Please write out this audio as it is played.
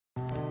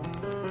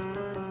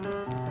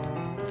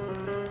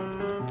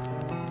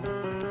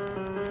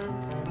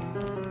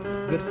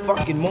Good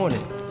fucking morning,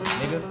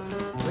 nigga.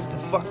 Wake the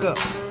fuck up.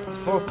 It's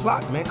 4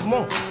 o'clock, man. Come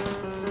on.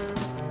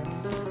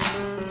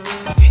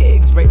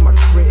 Pigs raid my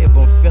crib.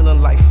 I'm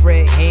feeling like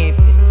Fred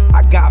Hampton.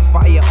 I got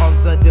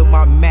firearms under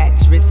my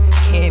mattress,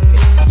 camping.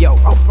 Yo,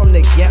 I'm from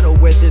the ghetto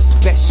where there's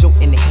special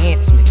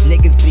enhancements.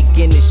 Niggas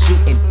begin to shoot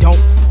and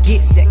don't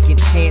get second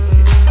chances.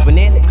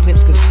 Banana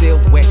clips conceal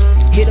webs.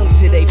 Hit them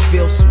till they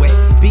feel sweat.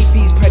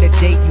 BP's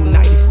predate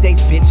United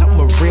States, bitch. I'm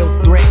a real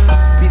threat.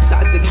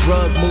 Besides the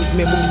drug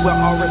movement, move with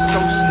our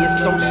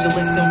associates,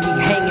 socialists, and we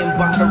hanging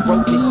by the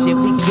rope and shit.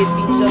 We give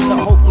each other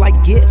hope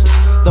like gifts.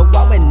 Though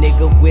I'm a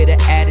nigga with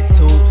an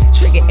attitude,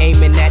 trigger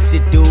aiming at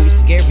your dude.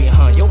 Scary,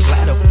 huh? Your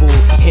bladder full.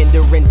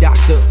 Hindering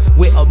doctor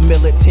with a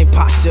militant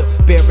posture,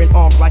 bearing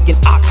arms like an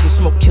octa.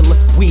 Smoke killer,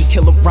 weed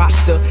killer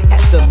roster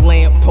at the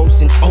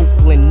lamppost in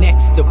Oakland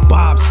next to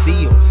Bob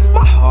Seale.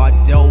 My heart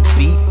don't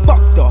beat,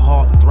 fuck the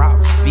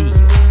heartthrob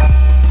feel.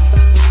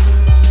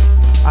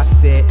 I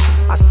said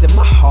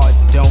my heart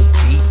don't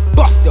beat,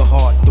 fuck the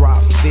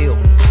heartthrob feel.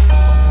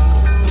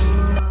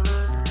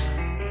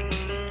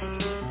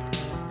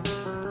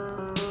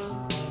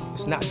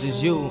 It's not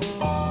just you,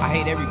 I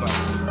hate everybody.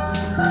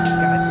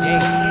 God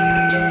damn.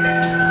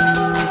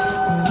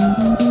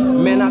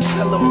 Man, I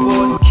tell them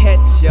boys,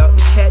 catch up,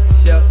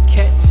 catch up,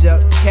 catch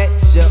up,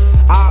 catch up.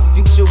 Our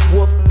future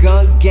wolf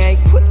gun gang,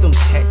 put them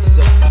texts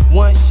up.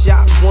 1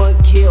 shot,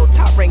 1 kill,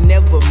 top rank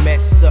never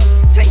mess up.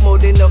 Take more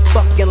than a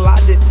fucking lie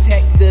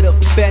detector to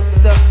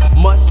fess up.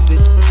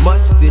 Mustard,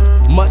 mustard,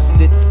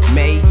 mustard,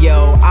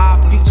 mayo.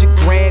 Our future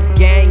grand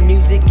gang,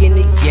 music in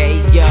the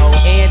yayo.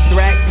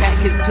 Anthrax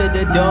package to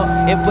the door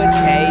and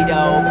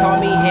potato. Call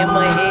me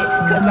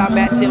hammerhead, cause I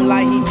match him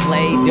like he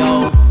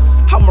Play-Doh.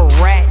 I'm a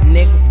rat,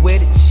 nigga, where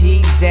the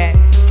cheese at?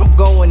 I'm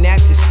going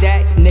after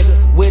stacks, nigga,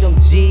 where them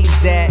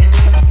G's at?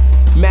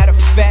 Matter of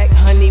fact,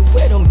 honey,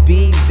 where them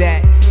B's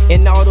at?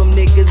 And all them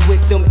niggas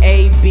with them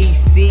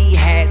ABC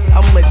hats.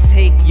 I'ma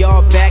take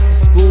y'all back to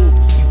school,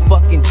 you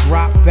fucking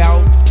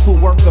dropout, who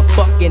work a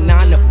fucking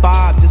 9 to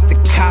 5 just to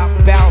cop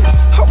out.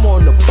 I'm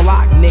on the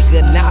block,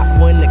 nigga, not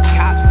when the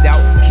cops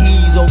out.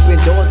 Keys open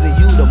doors and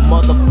you the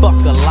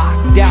motherfucker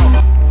locked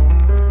out.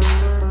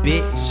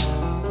 Bitch,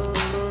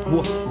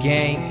 Wolf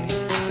Gang,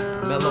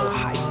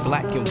 MellowHype,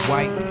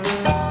 BlackenedWhite.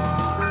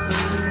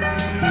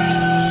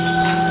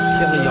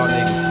 Killing y'all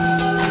niggas.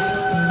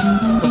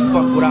 Don't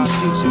fuck with our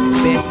future.